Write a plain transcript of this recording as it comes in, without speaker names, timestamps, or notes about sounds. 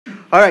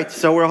All right,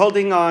 so we're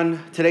holding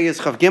on. Today is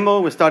Chav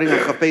Gimel. We're starting on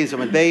Chav Beis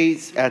Yom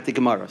Beis at the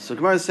Gemara. So the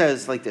Gemara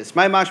says like this: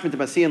 My mashmid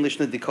masiyan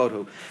lishna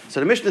dikodu.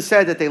 So the Mishnah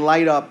said that they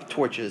light up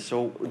torches.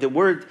 So the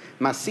word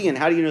masiyan,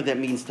 how do you know that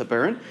means to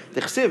burn? The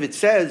Chsiv, it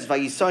says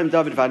Vayisayim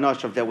David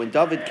v'Anashav, that when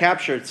David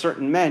captured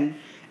certain men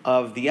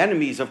of the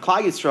enemies of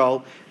Klal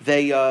Yisrael,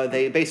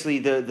 they basically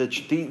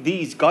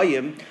these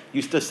goyim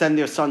used to send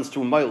their sons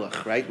through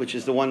Molech, right, which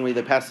is the one where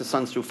they pass the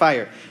sons through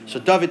fire. So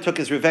David took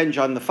his revenge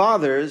on the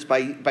fathers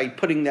by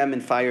putting them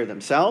in fire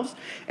themselves.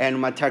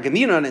 And Targum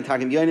Yonasan and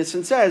Targum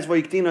Yonasan says,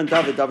 "Vayiktin on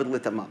David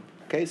lit them up."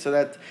 Okay, so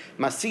that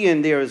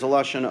masiyan there is a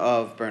lashon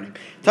of burning.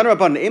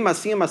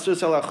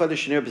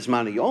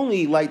 You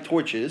only light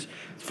torches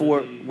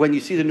for when you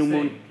see the new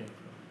moon.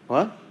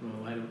 What?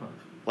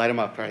 Light them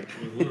up, right?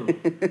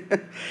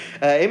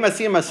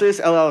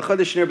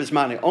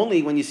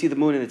 Only when you see the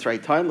moon in its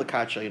right time,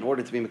 in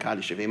order to be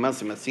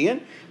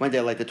mekadosh. When they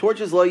light the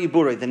torches,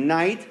 the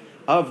night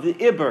of the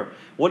Iber.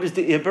 What is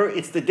the Iber?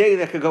 It's the day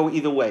that could go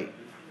either way.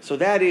 So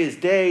that is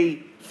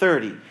day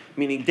 30,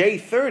 meaning day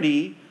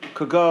 30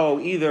 could go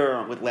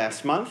either with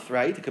last month,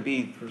 right? It could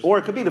be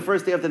the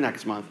first day of the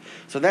next month.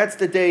 So that's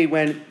the day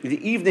when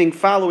the evening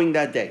following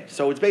that day.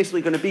 So it's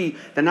basically going to be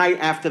the night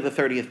after the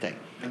 30th day.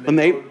 And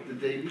the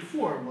day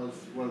before was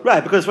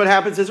right, because what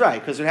happens is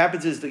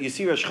that you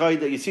see Rosh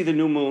Chodesh, you see the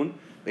new moon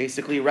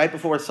basically right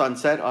before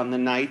sunset on the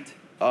night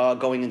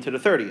going into the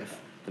 30th.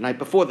 The night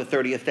before the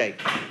 30th day.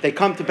 They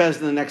come to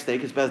Bezdin the next day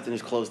because Bezdin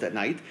is closed at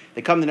night.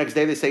 They come the next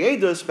day, they say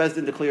Eidos,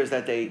 Bezdin declares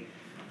that day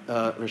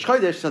Rosh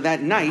Chodesh, so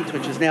that night,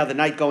 which is now the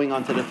night going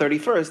on to the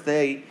 31st,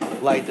 they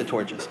light the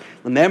torches.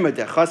 So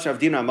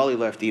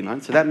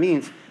that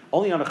means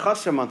only on a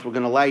Chasar month we're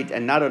going to light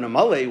and not on a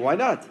Malay. Why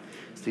not?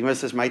 So the Gemara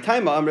says, "My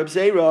time Reb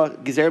Zera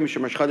gizer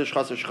mishum Rosh Chodesh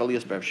Chasar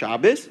Shchalias Be'erev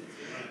Shabbos,"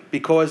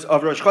 because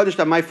of Rosh Chodesh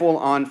that might fall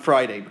on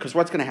Friday. Because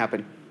what's going to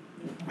happen?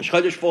 Rosh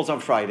Chodesh falls on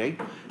Friday,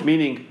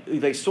 meaning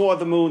they saw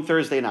the moon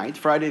Thursday night.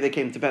 Friday they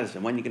came to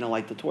Bezdin. When are you going to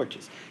light the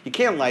torches? You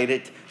can't light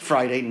it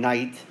Friday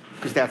night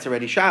because that's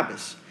already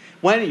Shabbos.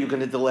 When are you going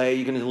to delay?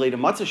 You're going to delay the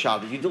Matzah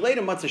Shabbos. You delay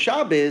the Matzah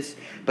Shabbos,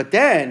 but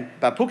then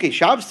Bapuke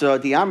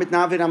Shabsa, the Amit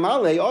Navid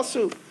Amale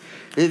also.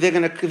 They're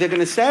going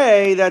to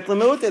say that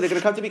Lamute, they're going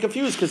to come to be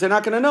confused because they're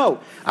not going to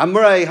know.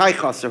 Amrei Hai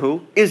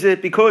Chasahu. Is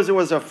it because it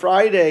was a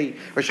Friday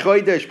Rosh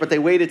Chodesh, but they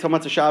waited till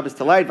Matzah Shabbos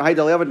to light? Maybe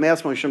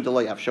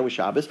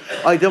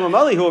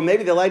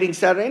they're lighting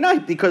Saturday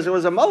night because it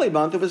was a Mali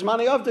month. It was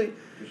Mani Avdi.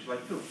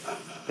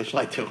 Fish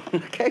light too.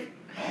 Okay,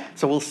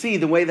 so we'll see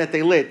the way that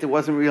they lit. It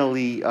wasn't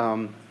really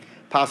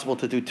possible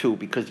to do two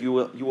because you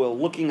were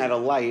looking at a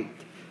light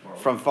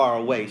from far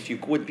away, so you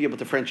wouldn't be able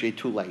to differentiate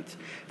two lights.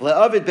 So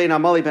let Bezdin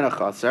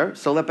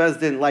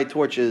light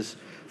torches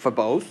for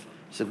both.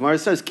 So Gemara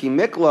says, Ki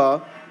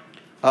mikla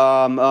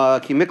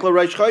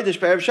Rosh Chodesh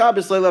Be'erev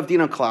Shabbos Le'lav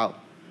Dinan Klal.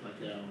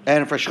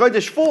 And if Rosh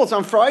Chodesh falls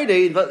on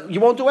Friday, you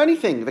won't do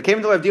anything. If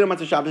you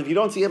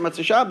don't see it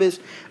Matzah Shabbos,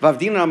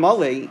 Vavdina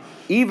Amalei,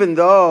 even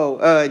though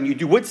and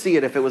you would see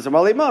it if it was a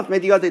Malay month,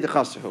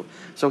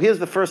 so here's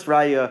the first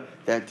raya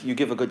that you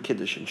give a good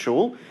kiddush in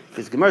shul.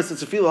 Because Gemara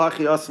says, if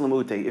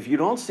you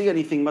don't see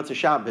anything Matzah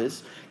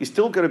Shabbos, you're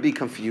still going to be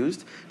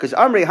confused. Because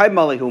Amrei Hai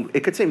Malehum,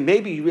 it could say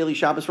maybe really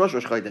Shabbos Rosh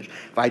Chodesh.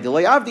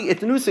 Vaydelei Avdi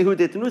Itnusehu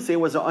de Itnuse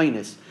was an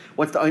Einis.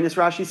 What's the Einis?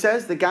 Rashi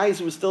says the guys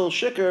who were still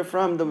shikr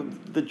from the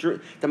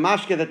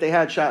mashke that they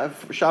had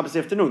Shabbos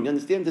afternoon. You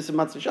understand? This is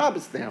Matzah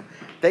Shabbos now.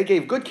 They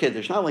gave good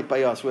kiddush, not like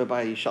by us,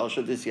 whereby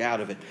Shalshadis you out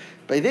of it.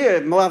 By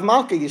there, Malav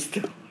Malka, you're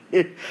still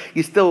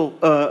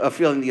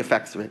feeling the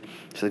effects of it.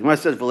 So the Gemara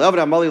says, so why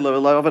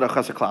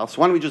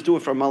don't we just do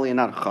it for a Mali and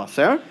not a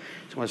Chaser?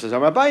 So the Gemara says,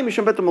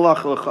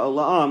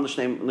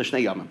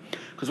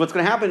 because what's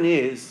going to happen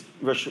is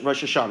Rosh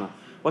Hashanah.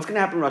 What's going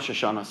to happen Rosh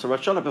Hashanah? So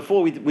Rosh Hashanah,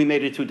 before we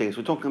made it 2 days,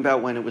 we're talking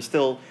about when it was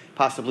still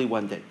possibly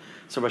 1 day.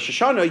 So Rosh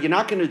Hashanah, you're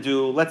not going to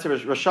do, let's say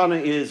Rosh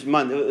Hashanah is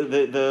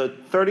Monday, the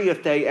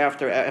 30th day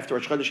after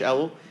Rosh Chodesh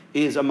El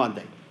is a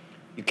Monday.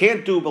 You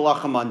can't do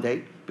Balacha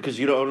Monday, because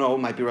you don't know, it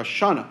might be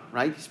Rosh Hashanah,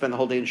 right? You spend the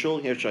whole day in shul,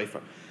 here's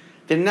Shofar.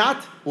 They're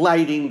not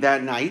lighting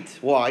that night.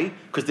 Why?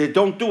 Because they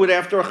don't do it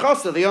after a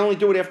chassid. They only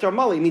do it after a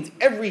mali. It means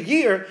every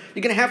year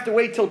you're going to have to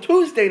wait till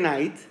Tuesday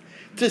night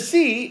to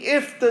see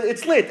if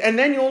it's lit. And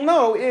then you'll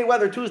know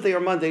whether Tuesday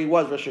or Monday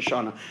was Rosh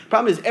Hashanah.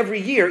 Problem is, every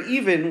year,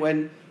 even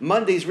when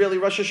Monday's really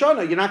Rosh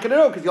Hashanah, you're not going to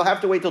know because you'll have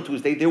to wait till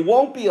Tuesday. There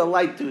won't be a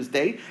light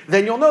Tuesday.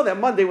 Then you'll know that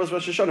Monday was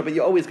Rosh Hashanah, but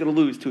you're always going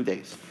to lose 2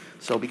 days.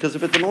 So because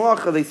of it's a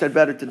malacha, they said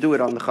better to do it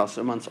on the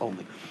chassid months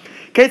only.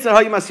 How would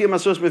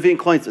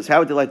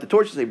they light the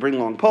torches? They bring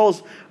long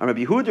poles.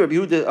 Rabbi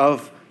Yehuda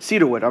of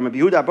cedarwood. Rabbi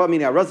Yehuda brought me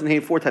now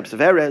 4 types of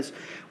erez.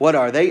 What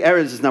are they?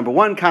 Erez is number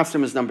 1,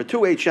 kassim is number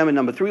 2, Shem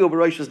number 3,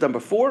 Oberosh is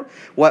number 4.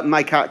 What is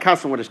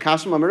kassim?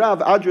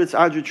 Amarav, Adra,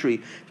 Adra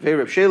tree.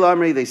 Reb Shela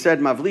Amri, they said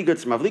Mavliga,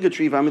 it's Mavliga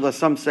tree. Vamila,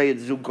 some say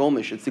it's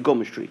Zugomish, it's the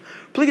Gomish tree.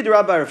 Pliga de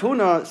Rabbi Rav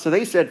Huna, so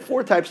they said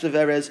 4 types of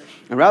erez.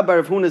 And Rabbi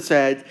Rav Huna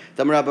said,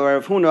 Rabbi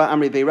Rav Huna,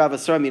 Amri Beirav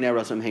Asar Min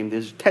Erazim Haim.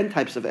 There's 10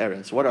 types of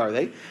erez. What are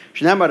they?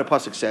 Shnamar, the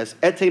pasuk says,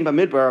 Etein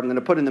Bamidbar, I'm going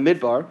to put in the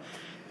midbar.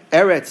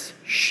 Eretz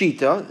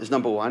Shita is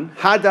number 1.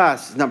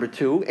 Hadas is number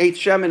 2. Eitz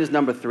Shemen is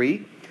number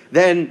 3.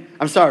 Then,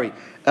 Eretz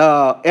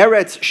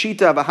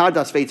Shita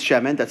v'Hadas v'Eitz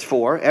Shemen, that's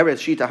 4. Eretz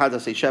Shita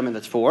Hadas v'Eitz Shemen,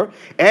 that's 4.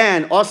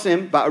 And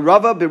Osim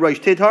ba'Arava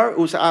b'Rosh Tidhar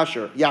u'Sa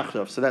Asher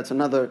Yachdov, so that's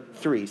another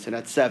 3. So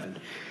that's 7.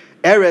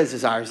 Erez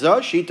is Arza,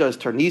 Shita is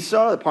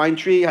Ternisa, a pine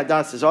tree.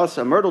 Hadas is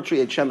also a myrtle tree.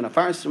 Eitz Shemen a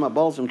farsum, a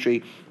balsam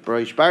tree.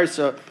 B'Rosh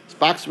Barsa is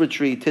boxwood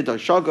tree. Tidhar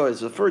Shaga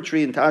is a fir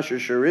tree, and Tasher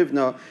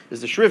Sharivna is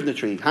the Shrivna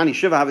tree. Hani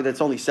Shiva Havi,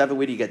 that's only 7.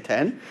 Where do you get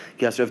 10?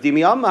 Yes, Rav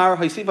Dimi Amar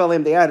Haisiv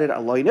Alim, they added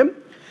Aloinim.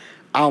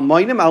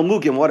 Almoinim,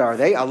 Almugim, what are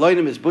they?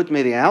 Aloinim is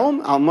Butme the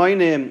Alm,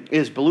 Almoinim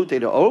is Belute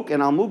the oak,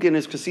 and Almugin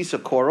is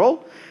Kasisa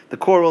coral, the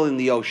coral in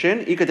the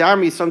ocean.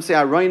 Ikadarmi, some say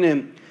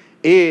Aroinim,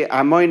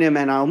 Armoinim,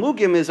 and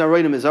Almugim is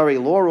Ari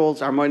laurels,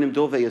 Armoinim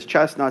Dove is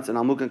chestnuts, and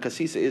Almugin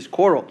Kasisa is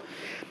coral.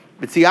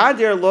 But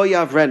Tziadir lo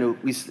yavrenu,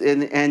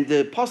 and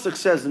the pasuk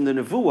says in the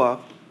Nevuah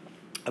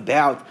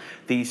about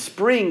the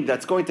spring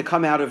that's going to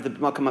come out of the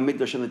Makam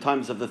HaMikdash in the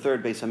times of the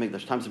third Beis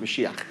HaMikdash, times of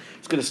Mashiach.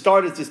 It's going to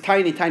start as this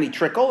tiny, tiny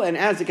trickle, and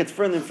as it gets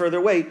further and further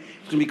away,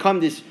 it's going to become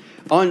this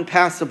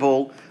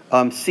unpassable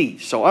sea.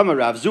 So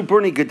Amarav, Zu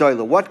Burni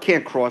Gedoyla, what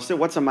can't cross it?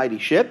 What's a mighty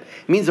ship?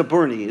 It means a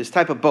burni, this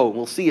type of boat.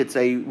 We'll see it's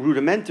a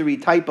rudimentary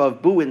type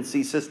of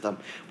buoyancy system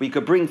where you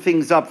could bring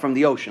things up from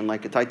the ocean,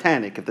 like a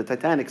Titanic. If the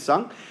Titanic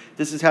sunk,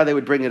 this is how they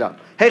would bring it up.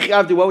 Hechi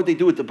Avdi, what would they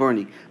do with the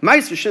burni?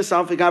 One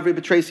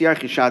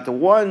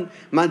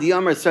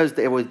Mandiyamar says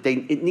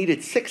it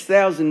needed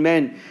 6,000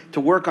 men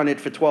to work on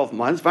it for 12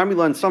 months.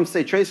 And some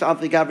say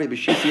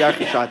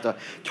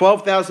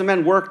 12,000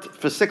 men worked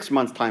for 6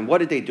 months' time. What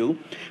did they do?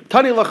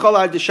 They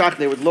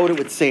would load it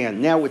with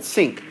sand. Now it would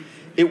sink.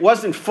 It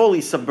wasn't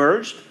fully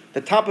submerged.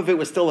 The top of it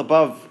was still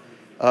above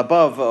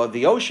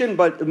the ocean,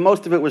 but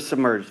most of it was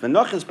submerged. The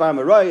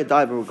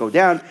diver would go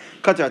down.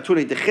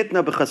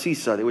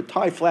 They would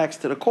tie flax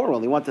to the coral.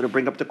 They wanted to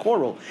bring up the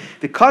coral.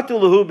 The tie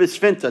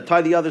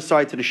the other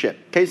side to the ship.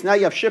 Okay, so now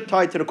you have ship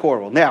tied to the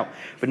coral. Now,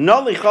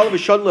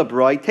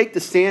 take the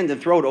sand and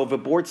throw it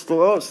overboard.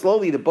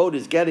 Slowly the boat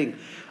is getting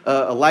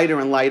lighter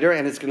and lighter,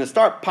 and it's going to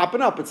start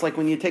popping up. It's like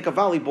when you take a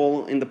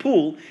volleyball in the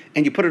pool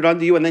and you put it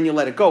under you and then you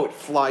let it go, it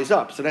flies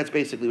up. So that's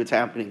basically what's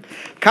happening.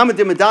 As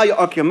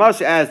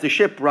the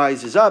ship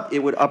rises up, it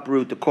would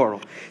uproot the coral.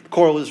 The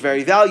coral is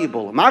very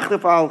valuable. It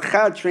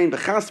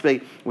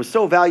was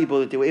so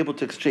valuable that they were able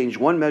to exchange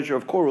 1 measure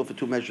of coral for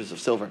 2 measures of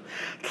silver.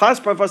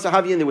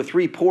 There were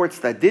 3 ports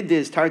that did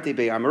this. 2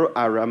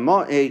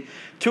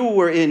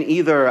 were in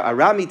either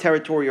Arami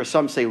territory or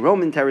some say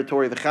Roman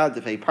territory.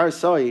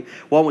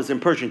 One was in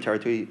Persian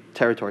territory.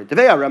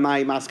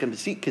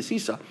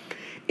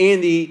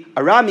 In the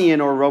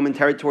Aramean or Roman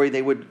territory,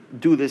 they would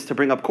do this to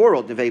bring up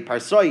coral. In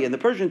the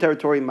Persian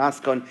territory,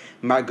 Maskon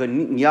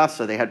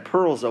Margonyasa, they had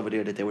pearls over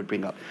there that they would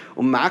bring up.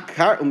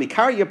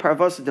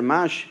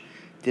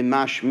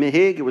 Dimash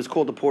Mehig, it was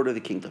called the port of the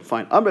kingdom.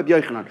 Fine. Every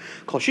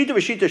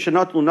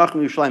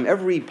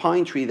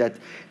pine tree that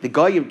the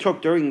Goyim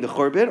took during the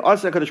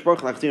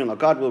Churban,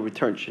 God will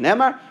return. I'm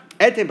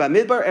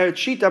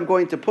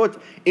going to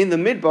put in the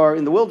midbar,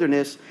 in the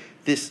wilderness,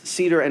 this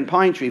cedar and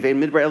pine tree. The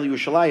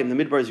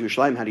midbar is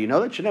Yerushalayim. How do you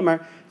know that? Tzion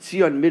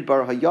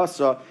midbar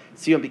hayasa.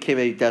 Tzion became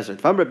a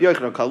desert.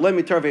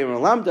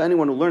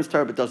 Anyone who learns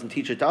Torah but doesn't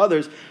teach it to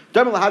others,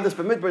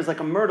 midbar is like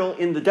a myrtle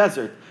in the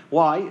desert.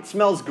 Why? It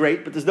smells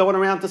great, but there's no one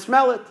around to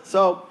smell it.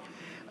 So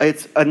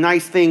it's a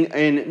nice thing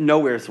in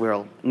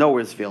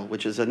Nowheresville,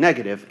 which is a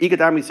negative.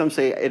 Some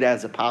say it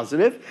as a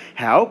positive.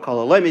 How?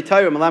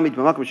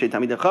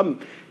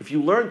 If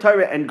you learn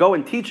Torah and go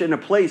and teach it in a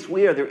place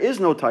where there is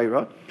no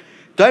Torah,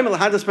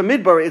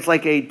 it's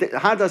like a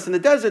hadas in the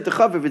desert. The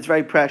chaviv, it's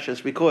very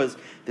precious because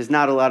there's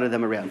not a lot of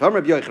them around.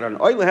 Woe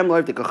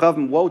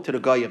to the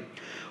goyim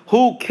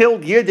who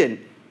killed Yidden.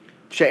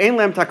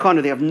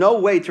 They have no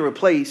way to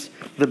replace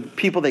the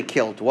people they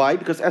killed. Why?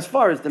 Because as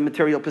far as the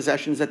material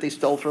possessions that they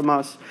stole from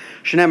us,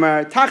 from the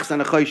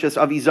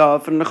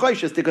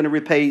Nechoshis, they're going to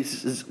repay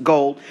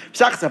gold.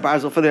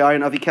 For the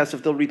iron,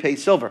 they'll repay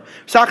silver.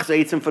 For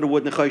the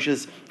wood,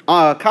 Nechoshis,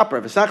 copper.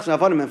 And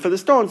for the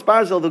stones,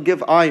 Barzel, they'll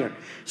give iron.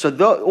 So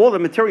all the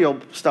material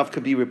stuff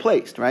could be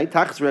replaced, right?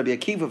 But for the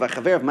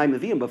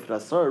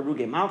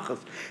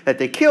that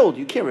they killed,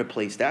 you can't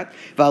replace that.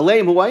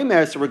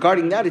 So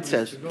regarding that, it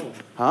says,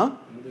 huh?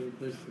 How they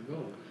replace the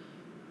gold?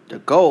 The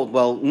gold?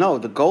 Well, no,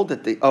 the gold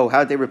that they... Oh, how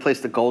did they replace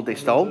the gold they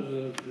stole?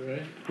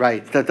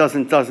 Right. That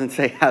doesn't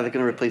say how they're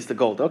going to replace the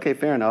gold. Okay,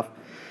 fair enough.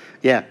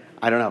 Yeah,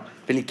 I don't know.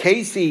 Vini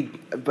Casey,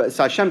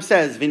 so Hashem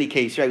says, Vini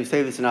Casey, right? We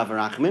say this in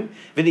Avarachimim.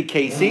 Vini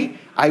Casey,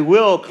 I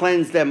will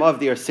cleanse them of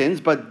their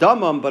sins, but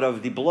damam, but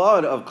of the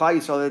blood of Klal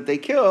Yisrael that they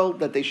killed,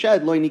 that they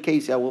shed, Lo Ini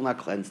Casey, I will not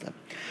cleanse them.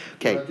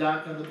 Okay. But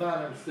Doc on the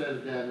bottom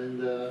says that in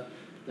the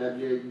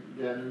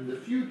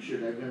future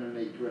they're going to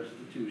make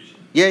restitution.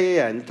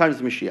 Yeah. In the times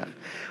of Mashiach.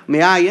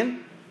 Me'ayin,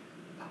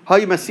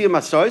 Hayu Masiyah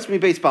Masois, me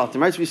Beis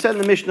Baltin, right? So we said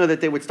in the Mishnah that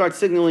they would start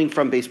signaling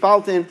from Beis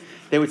Baltin.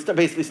 They would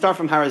basically start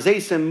from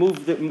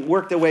Harazesim,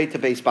 work their way to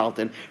Beis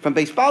Baltin. From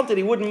Beis Baltin,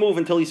 he wouldn't move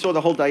until he saw the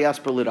whole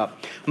diaspora lit up.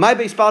 My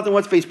Beis Baltin,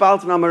 what's Beis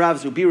Baltin?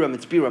 Amarav Zubira,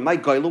 Mitzbira. My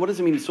Goyla, what does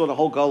it mean he saw the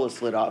whole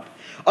Golas lit up?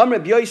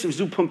 Amrab Yosef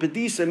Zu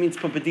Pumbedisa means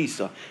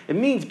Pumbedisa. It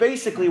means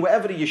basically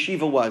wherever the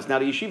yeshiva was. Now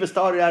the yeshiva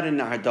started out in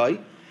Nahardai.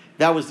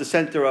 That was the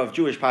center of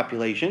Jewish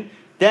population.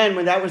 Then,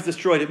 when that was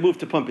destroyed, it moved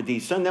to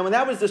Pumbedisa. And then, when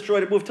that was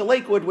destroyed, it moved to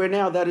Lakewood, where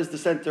now that is the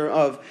center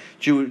of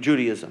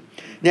Judaism.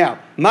 Now,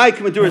 Mike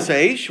Maduras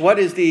Aish, what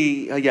is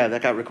the...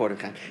 that got recorded.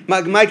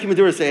 Mike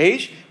Maduras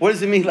Aish, what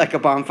does it mean like a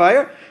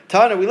bonfire?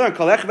 Tana, we learned,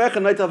 why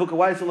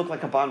does it look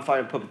like a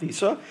bonfire in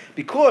Pumbedisa?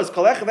 Because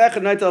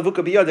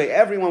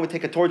everyone would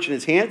take a torch in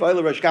his hand, go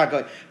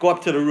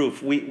up to the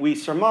roof. We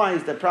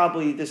surmise that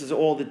probably this is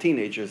all the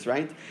teenagers,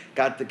 right?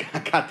 Got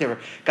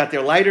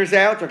their lighters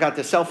out or got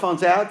their cell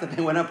phones out, and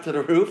they went up to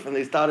the roof and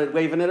they started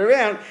waving it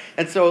around,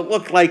 and so it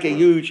looked like a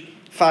huge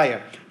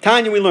fire.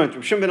 Tanya, we learned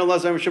from Shimon ben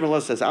Elazar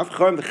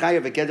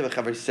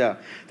says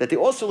that they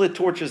also lit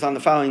torches on the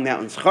following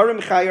mountains: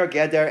 Charim, Chayar,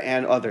 Geder,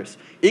 and others.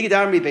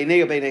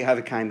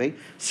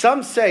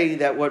 Some say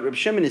that what Reb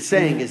Shimon is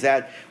saying is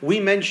that we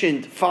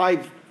mentioned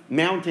 5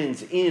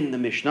 mountains in the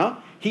Mishnah.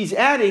 He's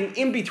adding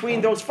in between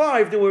those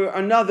 5 there were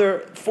another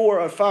 4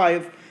 or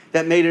 5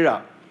 that made it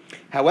up.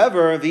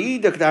 However,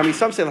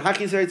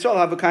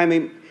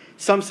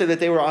 some say that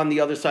they were on the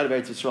other side of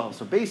Eretz Yisrael.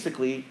 So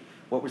basically,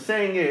 what we're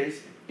saying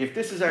is, if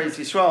this is Eretz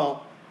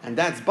Yisrael and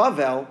that's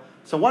Bavel,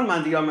 so one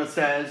Mandiyama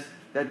says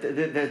that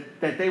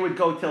they would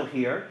go till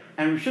here,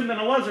 and Rishon ben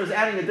Elazar is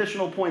adding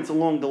additional points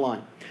along the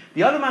line.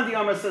 The other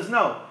Mandiyama says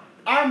no.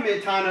 Our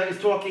Mitana is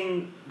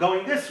talking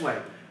going this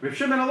way.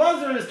 Rishon ben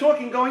Elazar is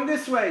talking going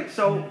this way.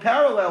 So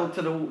parallel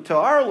to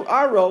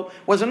our row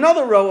was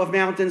another row of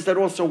mountains that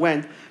also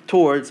went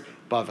towards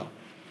Bavel.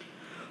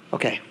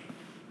 Okay.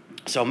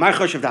 So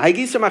Marchosh of the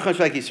Haigisa, Marchosh of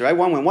the Haigisa, right?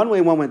 One went one way,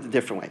 one went a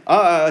different way.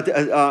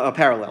 A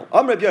parallel.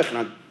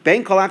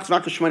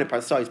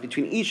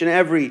 Between each and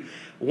every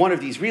one of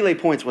these relay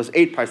points was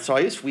 8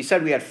 parsayos. We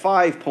said we had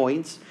 5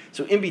 points.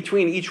 So in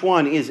between each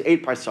one is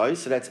 8 parsayos.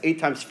 So that's 8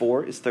 times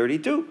 4 is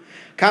 32.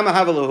 Kama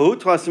havalahu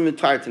tlasim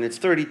mitartin. It's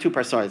 32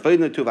 parsayos.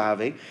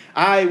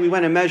 We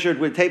went and measured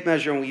with tape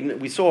measure,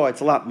 and we saw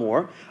it's a lot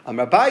more.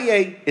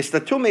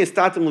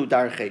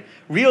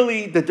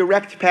 Really, the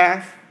direct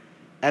path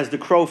as the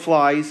crow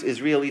flies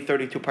is really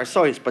 32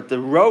 parsayos, but the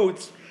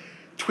roads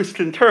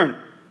twist and turn.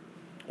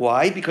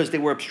 Why? Because they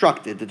were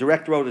obstructed. The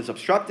direct road is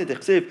obstructed.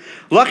 I'm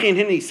going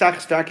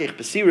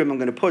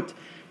to put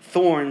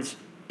thorns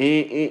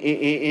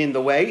in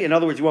the way. In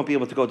other words, you won't be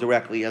able to go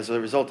directly as a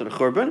result of the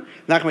churban.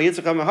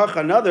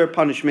 Another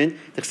punishment.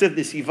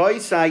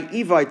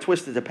 Evai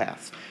twisted the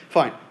paths.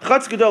 Fine. So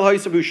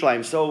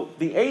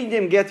the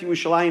Eidim get to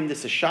Yerushalayim.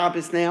 This is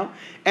Shabbos now,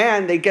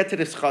 and they get to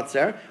this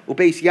Chatzer. So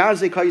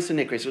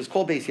it's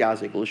called Beis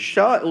Yazik.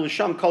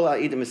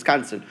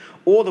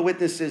 All the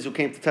witnesses who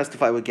came to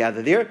testify would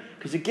gather there,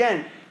 because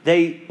again,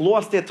 they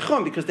lost their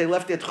tchum because they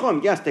left their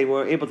tchum. Yes, they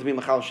were able to be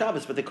Machal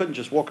Shabbos, but they couldn't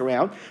just walk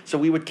around. So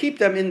we would keep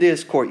them in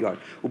this courtyard.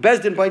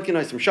 Bezdin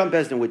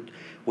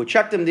would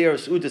check them there.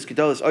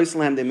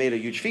 They made a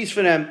huge feast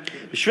for them.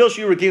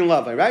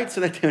 Right? So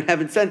that they would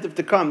have incentive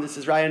to come. This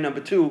is raya number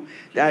 2,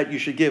 that you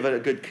should give a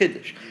good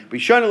kiddush.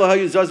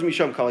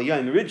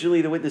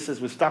 Originally, the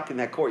witnesses were stuck in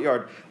that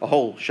courtyard a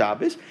whole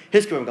Shabbos.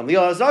 He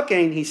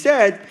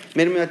said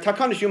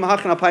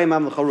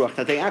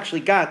that they actually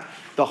got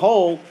the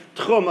whole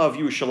tchum of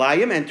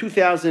Yerushalayim and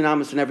 2,000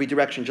 amos in every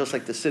direction, just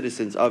like the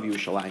citizens of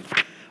Yerushalayim.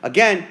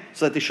 Again,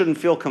 so that they shouldn't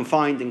feel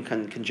confined and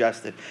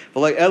congested.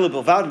 Not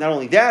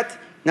only that,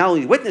 not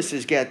only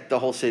witnesses get the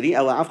whole city,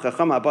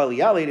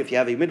 if you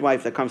have a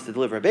midwife that comes to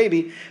deliver a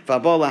baby,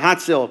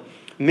 basically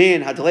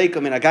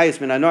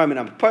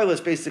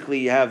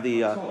you have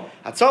the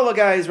Hatzalah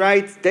guys,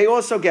 right? They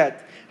also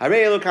get.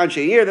 They're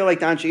like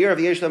the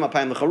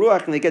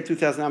Ansheir, and they get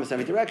 2,000 amos in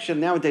every direction.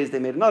 Nowadays they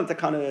made another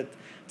takana.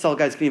 Some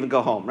guys can even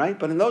go home, right?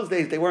 But in those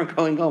days, they weren't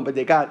going home, but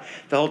they got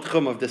the whole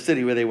tchum of the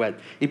city where they went.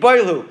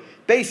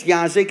 Beis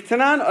Yazik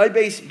Tanan or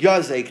Beis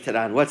Yazik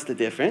Tanan? What's the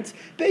difference?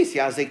 Beis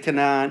Yazik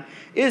Tanan,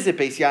 is it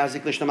Beis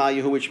Yazik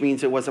Lishnamayahu, which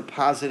means it was a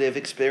positive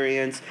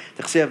experience,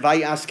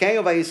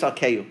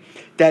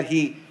 that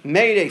he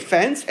made a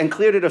fence and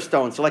cleared it of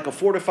stones, so like a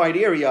fortified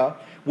area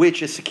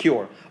which is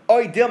secure.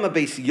 Which means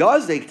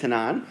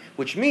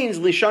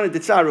lishana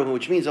ditzaruhu,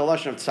 which means a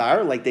lashon of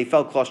tsar, like they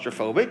felt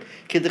claustrophobic.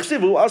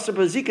 Kedechsivu also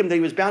bazikim, that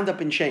he was bound up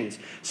in chains.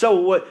 So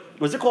what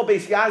was it called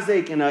Beis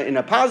Yazik in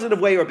a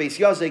positive way or Beis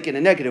Yazik in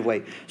a negative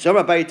way? So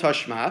Rabbi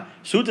Tashma,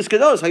 Sudas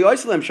Kedos,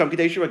 Hayoisalem Sham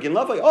Kedeshu Ragin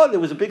Lavai. Oh,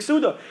 there was a big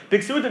Suda.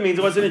 Big Suda means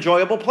it was an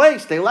enjoyable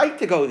place. They liked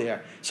to go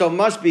there. So it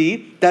must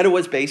be that it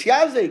was Beis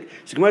Yazik.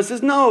 So Gemara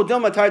says, no, no,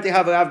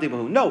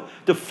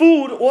 the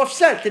food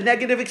offset the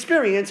negative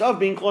experience of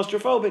being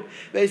claustrophobic.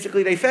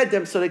 Basically, they fed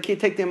them so they can't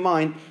take their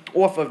mind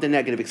off of the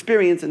negative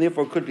experience, and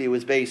therefore could be it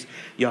was based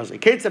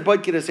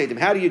Yazay.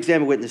 How do you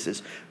examine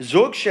witnesses?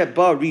 Zog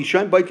Sheba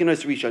Rishon,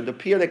 Baikinos Rishon. The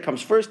pair that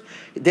comes first,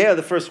 they are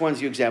the first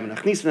ones you examine.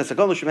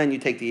 You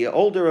take the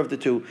older of the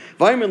two.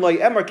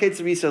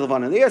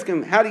 And they ask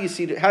him, how do you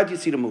see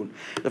the moon?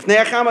 Do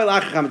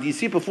you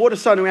see it before the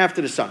sun or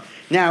after the sun?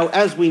 Now,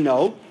 as we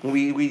know, when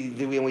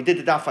we did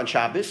the daf on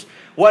Shabbos,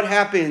 what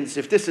happens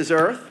if this is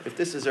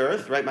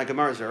Earth, right? My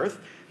Gemara is Earth.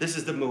 This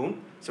is the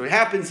moon. So what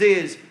happens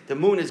is the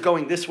moon is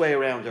going this way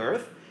around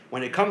Earth.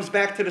 When it comes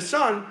back to the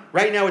sun,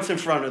 right now it's in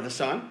front of the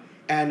sun.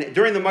 And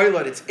during the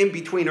Mailad, it's in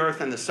between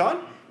Earth and the sun.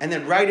 And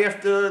then right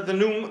after the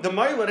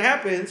Mailad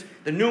happens,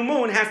 the new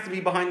moon has to be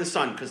behind the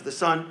sun because the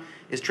sun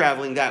is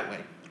traveling that way,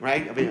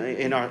 right?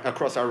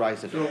 Across our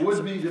horizon. So it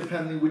would be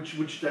depending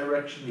which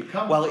direction you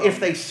come from. Well, if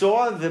they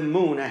saw the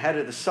moon ahead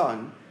of the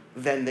sun,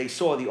 then they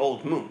saw the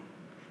old moon.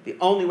 The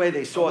only way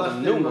they saw the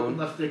new moon,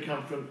 unless they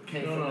came from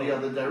the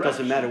other direction.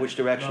 Doesn't matter which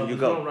direction you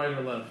go. No right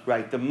or left.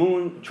 Right. The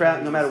moon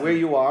no matter where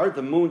you are,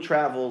 the moon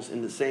travels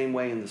in the same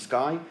way in the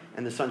sky,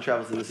 and the sun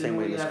travels in the same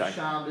way in the sky.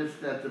 Shabbos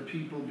that the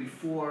people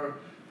before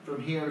from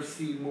here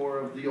see more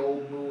of the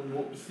old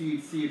moon, see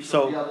it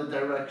from the other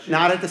direction.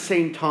 Not at the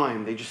same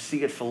time. They just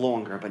see it for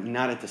longer, but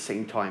not at the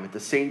same time. At the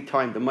same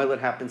time, the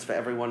Mailad happens for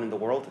everyone in the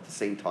world at the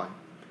same time.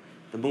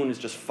 The moon is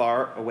just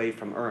far away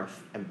from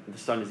Earth, and the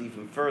sun is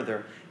even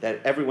further,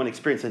 that everyone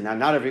experiences. Now,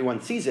 not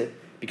everyone sees it,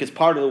 because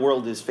part of the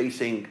world is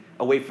facing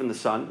away from the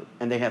sun,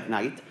 and they have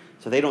night,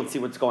 so they don't see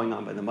what's going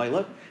on by the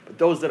Mailad. But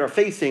those that are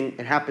facing,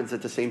 it happens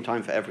at the same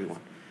time for everyone.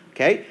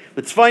 Okay?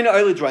 But Tzvayna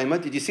Oile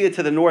Draima, did you see it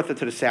to the north or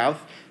to the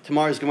south?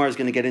 Tomorrow's Gemara is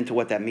going to get into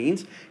what that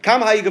means.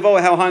 Kama Hayagavoa,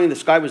 how high in the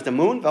sky was the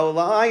moon?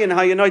 V'olai and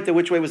Hayanoita,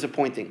 which way was it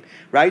pointing?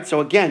 Right? So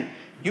again,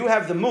 you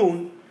have the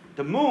moon.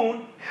 The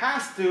moon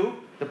has to...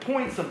 The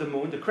points of the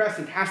moon, the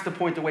crescent, has to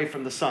point away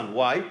from the sun.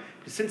 Why?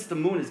 Because since the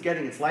moon is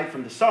getting its light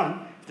from the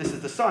sun, if this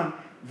is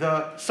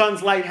the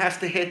sun's light has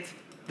to hit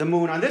the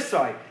moon on this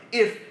side.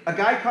 If a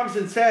guy comes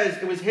and says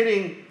it was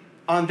hitting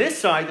on this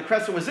side, the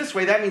crescent was this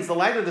way, that means the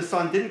light of the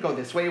sun didn't go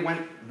this way, it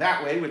went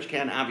that way, which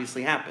can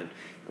obviously happen.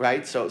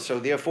 Right? So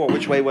therefore,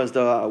 which way was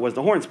the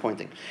horns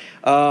pointing?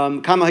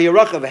 Kama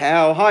hayarachav,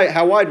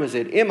 how wide was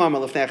it?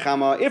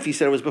 If he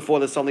said it was before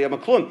the sun,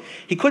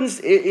 he couldn't.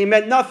 It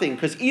meant nothing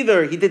because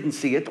either he didn't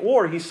see it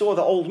or he saw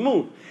the old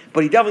moon,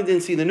 but he definitely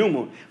didn't see the new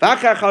moon.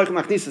 After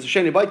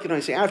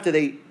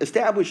they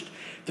established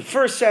the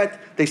first set,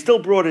 they still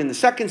brought in the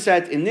second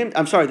set.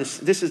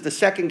 This is the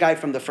second guy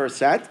from the first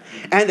set,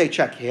 and they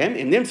check him.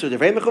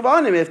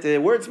 If the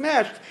words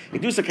matched,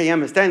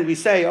 then we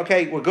say,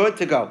 okay, we're good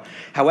to go.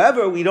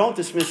 However, we don't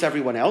dismiss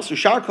everyone else.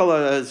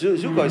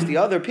 The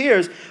other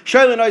peers,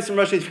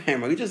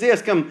 we just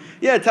ask them,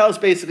 tell us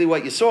basically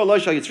what you saw.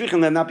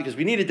 Not because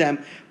we needed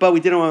them, but we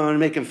didn't want to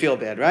make them feel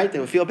bad, right? They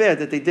would feel bad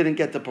that they didn't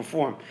get to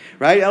perform,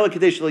 right?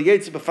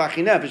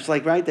 It's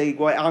like, right, they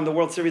go on the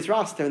World Series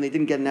roster and they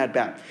didn't get an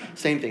at-bat.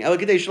 Same thing.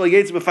 You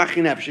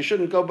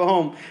shouldn't go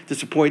home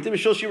disappointed.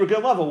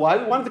 Why?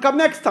 We want them to come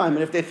next time,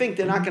 and if they think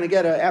they're not going to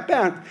get an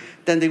at-bat,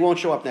 then they won't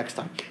show up next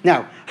time.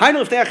 Now, so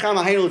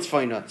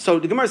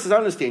the Gemara says, I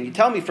understand. You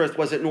tell me first,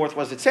 was it north,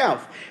 was it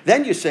south?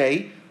 Then you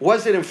say,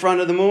 was it in front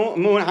of the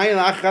moon?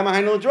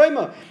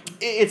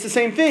 It's the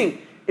same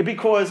thing.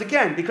 Because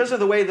of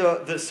the way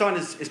the sun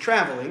is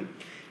traveling,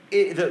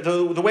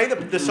 the way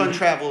the sun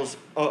travels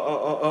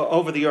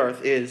over the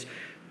earth is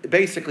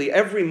basically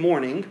every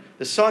morning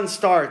the sun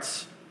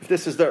starts. If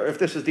this is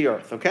the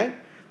earth, okay,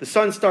 the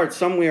sun starts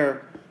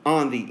somewhere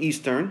on the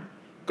eastern,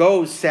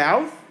 goes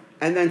south,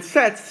 and then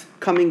sets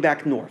coming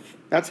back north.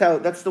 That's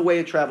the way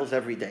it travels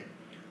every day.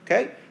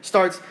 Okay,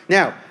 starts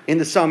now in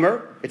the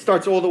summer. It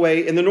starts all the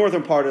way in the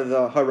northern part of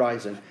the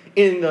horizon.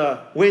 In the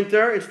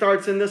winter, it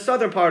starts in the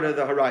southern part of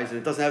the horizon.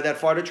 It doesn't have that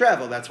far to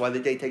travel. That's why the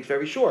day takes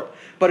very short.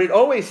 But it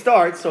always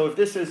starts. So if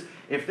this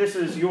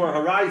is your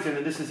horizon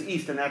and this is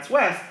east and that's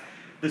west,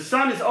 the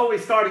sun is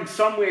always starting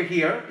somewhere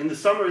here. In the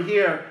summer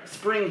here,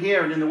 spring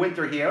here, and in the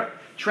winter here,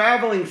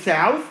 traveling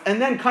south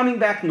and then coming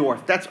back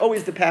north. That's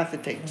always the path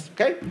it takes.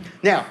 Okay.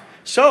 Now,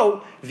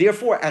 so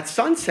therefore, at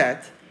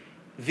sunset,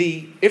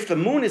 if the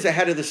moon is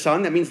ahead of the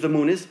sun, that means the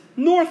moon is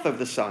north of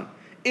the sun.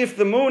 If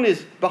the moon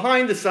is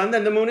behind the sun,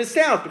 then the moon is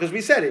south, because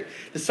we said it.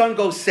 The sun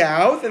goes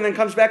south and then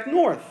comes back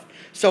north.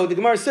 So the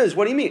Gemara says,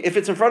 what do you mean? If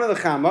it's in front of the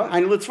Chama,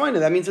 let's find it.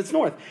 That means it's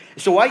north.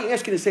 So why are you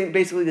asking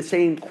basically the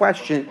same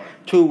question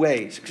two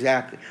ways?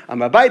 Exactly.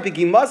 No,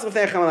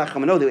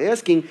 they're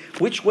asking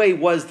which way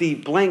was the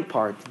blank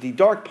part, the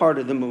dark part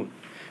of the moon.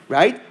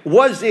 Right?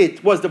 Was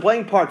the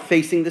blank part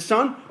facing the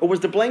sun, or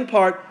was the blank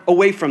part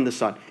away from the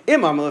sun?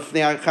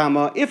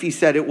 If he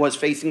said it was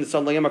facing the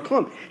sun,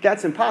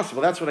 that's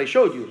impossible. That's what I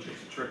showed you. It's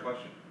just a trick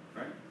question,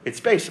 right? It's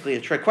basically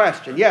a trick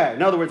question. Yeah.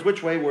 In other words,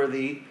 which way was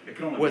the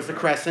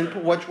crescent?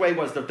 Which way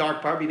was the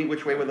dark part? Meaning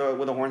which way were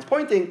the horns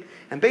pointing?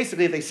 And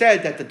basically, if they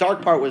said that the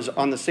dark part was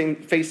on the same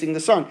facing the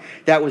sun,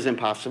 that was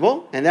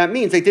impossible, and that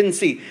means they didn't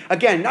see.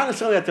 Again, not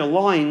necessarily that they're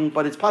lying,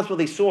 but it's possible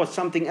they saw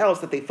something else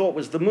that they thought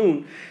was the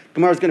moon.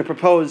 Gemara is going to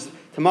propose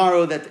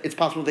tomorrow that it's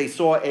possible they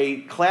saw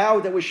a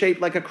cloud that was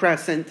shaped like a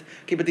crescent,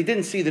 okay, but they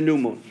didn't see the new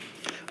moon.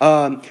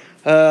 That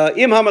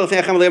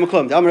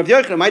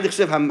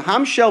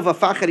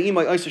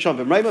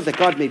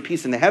God made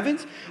peace in the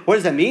heavens. What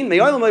does that mean?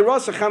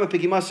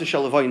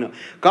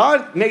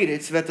 God made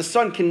it so that the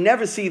sun can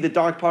never see the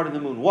dark part of the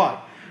moon. Why?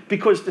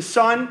 Because the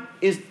sun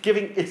is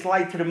giving its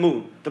light to the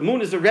moon. The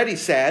moon is already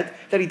sad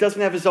that he doesn't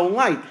have his own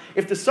light.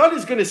 If the sun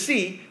is going to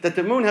see that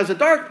the moon has a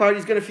dark part,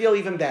 he's going to feel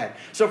even bad.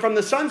 So from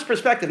the sun's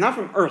perspective, not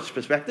from Earth's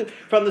perspective,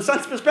 from the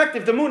sun's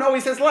perspective, the moon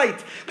always has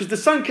light. Because the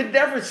sun could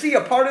never see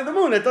a part of the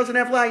moon that doesn't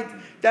have light.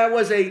 That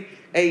was a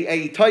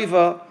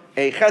toiva,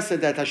 a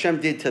chesed that Hashem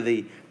did to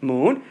the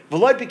moon.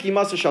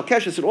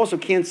 It also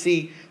can't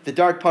see the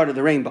dark part of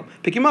the rainbow.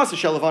 The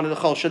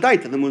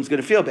moon's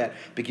going to feel bad.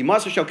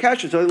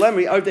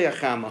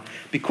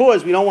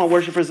 Because we don't want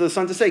worshippers of the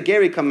sun to say,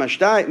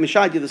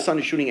 the sun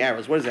is shooting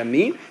arrows. What does that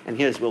mean? And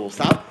here's where we'll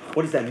stop.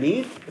 What does that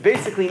mean? It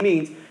basically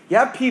means you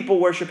have people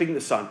worshiping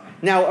the sun.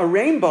 Now, a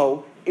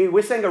rainbow,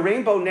 we're saying a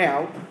rainbow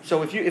now,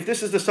 so if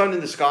this is the sun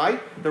in the sky,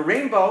 the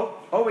rainbow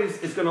always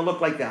is going to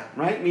look like that,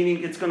 right?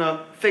 Meaning it's going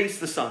to face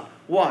the sun.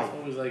 Why? It's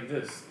always like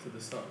this to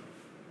the sun.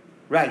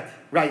 Right,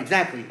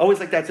 exactly. Always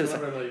like that to the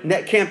sun.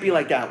 It can't be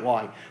like that.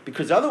 Why?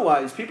 Because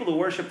otherwise, people who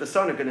worship the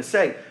sun are going to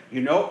say,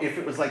 if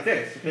it was like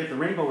this, if the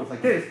rainbow was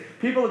like this,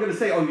 people are going to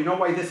say, you know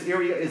why this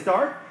area is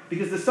dark?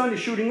 Because the sun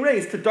is shooting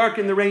rays to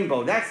darken the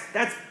rainbow.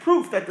 That's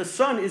proof that the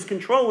sun is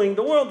controlling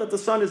the world, that the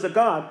sun is a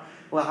god,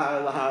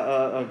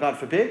 God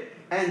forbid,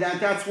 and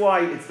that's why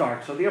it's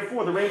dark. So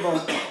therefore, the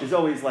rainbow is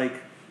always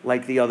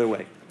like the other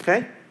way.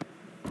 Okay?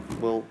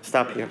 We'll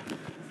stop here.